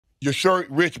your shirt,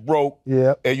 rich, broke.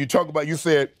 Yeah. And you talk about, you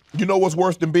said, you know what's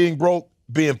worse than being broke?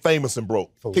 Being famous and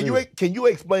broke. Can you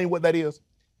explain what that is?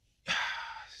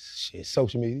 Shit,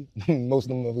 social media. Most of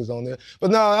them was on there.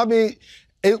 But no, I mean,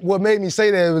 what made me say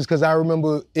that was because I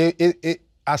remember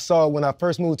I saw it when I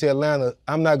first moved to Atlanta.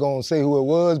 I'm not gonna say who it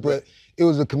was, but it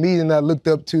was a comedian I looked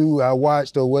up to, I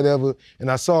watched or whatever,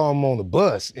 and I saw him on the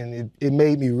bus, and it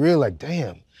made me real like,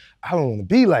 damn, I don't want to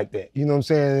be like that. You know what I'm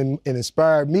saying? And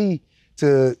inspired me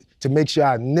to make sure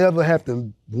I never have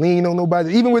to lean on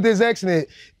nobody. Even with this accident,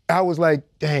 I was like,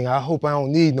 dang, I hope I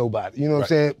don't need nobody. You know what I'm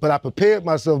saying? But I prepared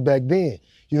myself back then.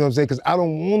 You know what I'm saying? Because I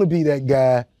don't want to be that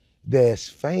guy that's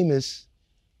famous.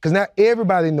 Because not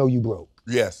everybody know you broke.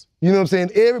 Yes. You know what I'm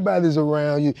saying? Everybody's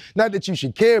around you. Not that you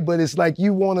should care, but it's like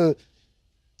you want to,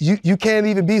 you can't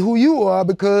even be who you are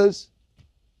because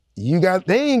they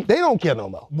don't care no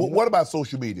more. What about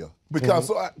social media?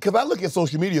 Because I look at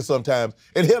social media sometimes,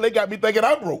 and hell, they got me thinking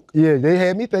I'm broke. Yeah, they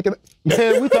had me thinking,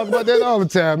 man, we talk about that all the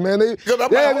time, man. They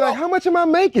had me like, how much am I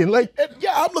making? Like,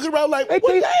 yeah, I'm looking around like,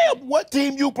 what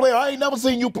team you play? I ain't never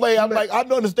seen you play. I'm like, I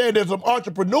understand there's some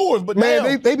entrepreneurs, but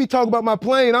man, they be talking about my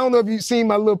plane. I don't know if you've seen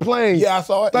my little plane. Yeah, I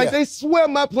saw it. Like, they swear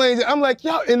my planes. I'm like,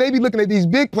 y'all, and they be looking at these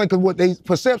big planes because what they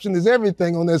perception is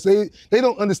everything on this. They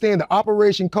don't understand the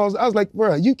operation cost. I was like,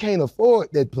 bro, you can't afford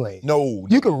that plane. No.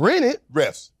 You can rent it.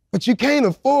 Refs. But you can't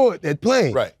afford that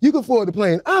plane. Right. You can afford the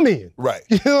plane I'm in. Right.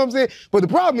 You know what I'm saying? But the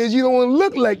problem is you don't want to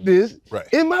look like this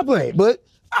in my plane. But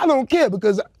I don't care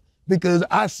because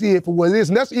I see it for what it is.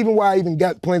 And that's even why I even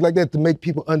got planes like that, to make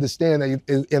people understand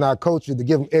that in our culture, to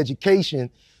give them education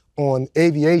on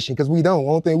aviation, because we don't. The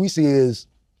only thing we see is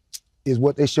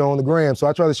what they show on the gram. So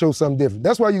I try to show something different.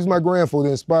 That's why I use my gram for, to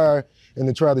inspire and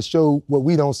to try to show what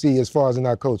we don't see as far as in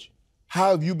our culture.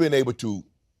 How have you been able to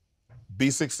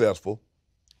be successful,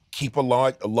 keep a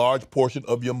large portion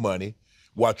of your money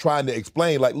while trying to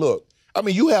explain, like, look, I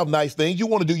mean, you have nice things. You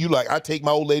want to do, you like, I take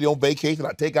my old lady on vacation,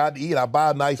 I take her out to eat, I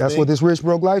buy a nice thing. That's what this rich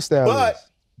broke lifestyle is.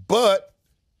 But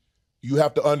you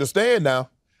have to understand now,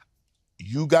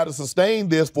 you got to sustain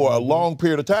this for a long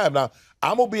period of time. Now,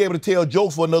 I'm going to be able to tell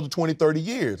jokes for another 20, 30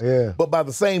 years. Yeah. But by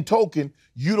the same token,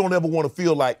 you don't ever want to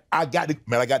feel like, I got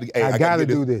to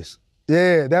do this.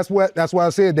 Yeah, that's why I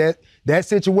said that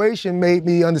situation made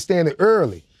me understand it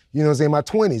early. You know what I'm saying? In my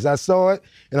 20s, I saw it,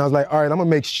 and I was like, all right, I'm gonna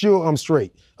make sure I'm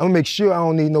straight. I'm gonna make sure I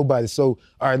don't need nobody. So,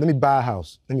 all right, let me buy a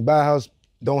house.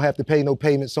 Don't have to pay no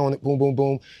payments on it, boom, boom,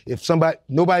 boom. If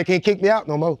nobody can't kick me out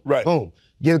no more, boom,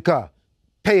 get a car,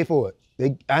 pay for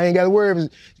it. I ain't gotta worry.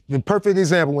 The perfect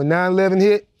example, when 9/11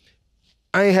 hit,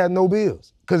 I ain't had no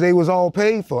bills because they was all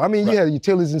paid for. I mean, you had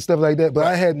utilities and stuff like that, but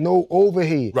I had no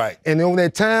overhead. Right. And on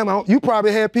that time, you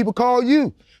probably had people call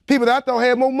you. People that I thought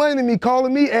had more money than me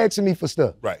calling me, asking me for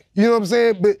stuff. Right. You know what I'm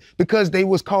saying? But because they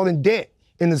was calling debt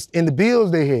in the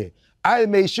bills they had. I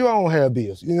made sure I don't have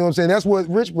bills. You know what I'm saying? That's what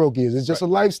rich broke is. It's just a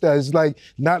lifestyle. It's like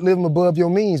not living above your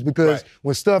means, because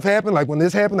when stuff happened, like when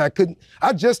this happened,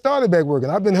 I just started back working.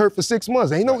 I've been hurt for 6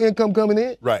 months. Ain't no income coming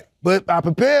in. Right. But I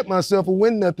prepared myself for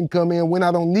when nothing come in, when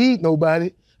I don't need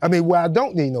nobody. I mean, where I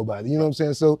don't need nobody. You know what I'm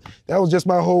saying? So that was just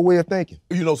my whole way of thinking.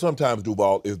 You know, sometimes,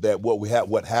 Duval, is that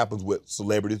what happens with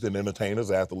celebrities and entertainers,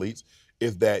 athletes,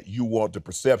 is that you want the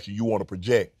perception, you want to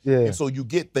project. Yeah. And so you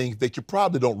get things that you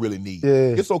probably don't really need. Yeah.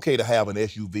 It's okay to have an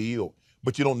SUV,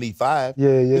 but you don't need 5.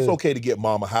 Yeah, yeah. It's okay to get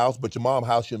mom a house, but your mom's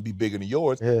house shouldn't be bigger than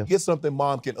yours. Yeah. Get something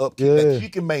mom can upkeep, that she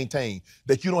can maintain,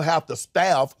 that you don't have to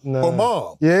staff for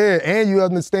mom. Yeah, and you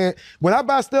understand, when I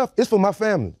buy stuff, it's for my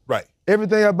family. Right.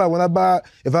 Everything I buy,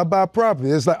 if I buy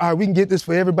property, it's like, all right, we can get this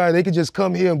for everybody. They can just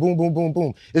come here and boom, boom, boom,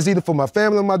 boom. It's either for my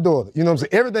family or my daughter. You know what I'm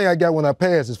saying? Everything I got when I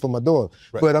pass is for my daughter.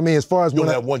 Right. But I mean, as far as you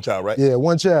only have one child, right? Yeah,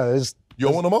 one child. You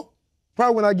don't want no more?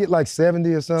 Probably when I get like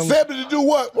 70 or something. 70 to do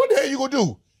what? What the hell you gonna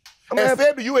do? At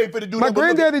 70, you ain't finna do nothing. My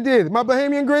granddaddy did. My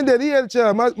Bahamian granddaddy, he had a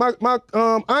child. My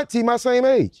auntie, my same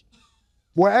age.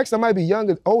 Well, actually, I might be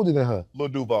older than her. Lil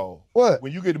Duval. What?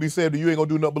 When you get to be 70, you ain't gonna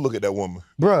do nothing but look at that woman.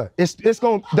 Bruh, it's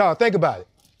gonna, dog, think about it.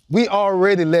 We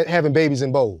already having babies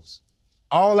in bowls.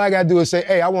 All I gotta do is say,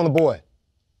 hey, I want a boy.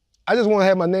 I just wanna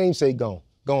have my namesake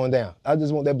going down. I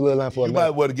just want that bloodline for a man. You might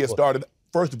want to get started.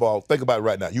 First of all, think about it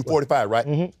right now. You're 45, right?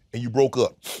 Mm-hmm. And you broke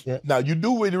up. Yeah. Now, you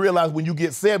do really realize when you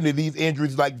get 70, these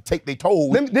injuries like take their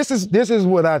toll. This is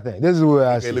what I think. This is what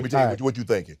I see. Okay, let me tell you what you're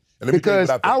thinking. And let me because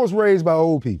tell you what I think. I was raised by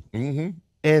old people. Mm-hmm.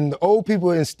 And the old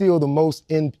people instill the most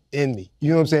in me. You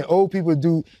know what I'm saying? Old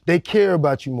people they care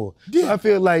about you more. Yeah. So I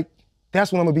feel like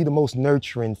that's when I'm gonna be the most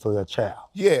nurturing for a child.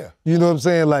 Yeah. You know what I'm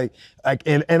saying? Like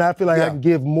and I feel like I can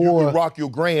give more. You can rock your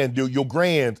grands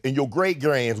and your great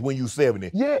grands when you're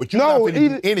 70. Yeah. But you're not gonna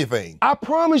do anything. I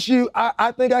promise you,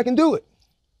 I think I can do it.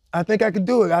 I think I could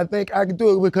do it. I think I could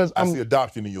do it because I see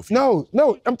adoption in your future.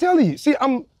 No, I'm telling you. See,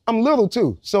 I'm little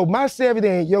too. So my 70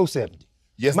 ain't your 70.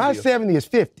 Yes, my 70 is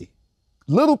 50.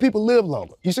 Little people live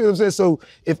longer. You see what I'm saying? So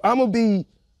if I'm gonna be,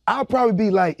 I'll probably be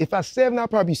like, if I'm 70, I'll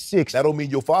probably be 60. That don't mean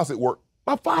your faucet work.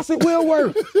 My faucet will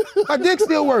work. My dick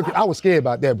still working. I was scared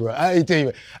about that, bro. I ain't tell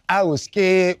you. I was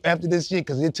scared after this shit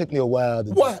because it took me a while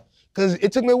to What? Because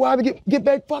it took me a while to get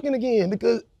back fucking again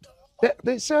because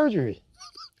that surgery.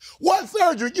 What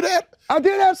surgery? You had? I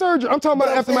did have surgery. I'm talking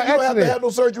about after my accident. You don't have to have no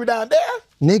surgery down there.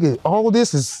 Nigga, all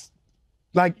this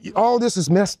is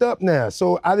messed up now.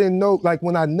 So I didn't know, like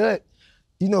when I nut,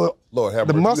 you know, Lord have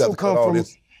the mercy. muscle come from.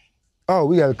 This. Oh,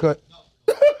 we gotta cut.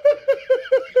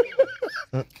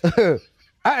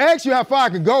 I asked you how far I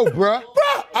could go, bruh.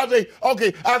 Bruh, I say,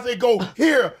 okay, I say go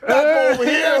here, not go over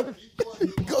here.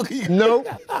 Go here. No.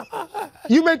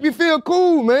 You make me feel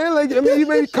cool, man. Like, I mean, you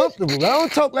make me comfortable. I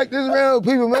don't talk like this around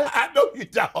people, man. I know you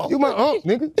don't. You my uncle,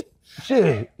 nigga.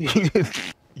 Shit.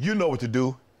 You know what to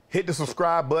do. Hit the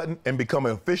subscribe button and become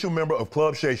an official member of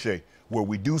Club Shay Shay, where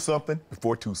we do something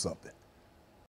before two something.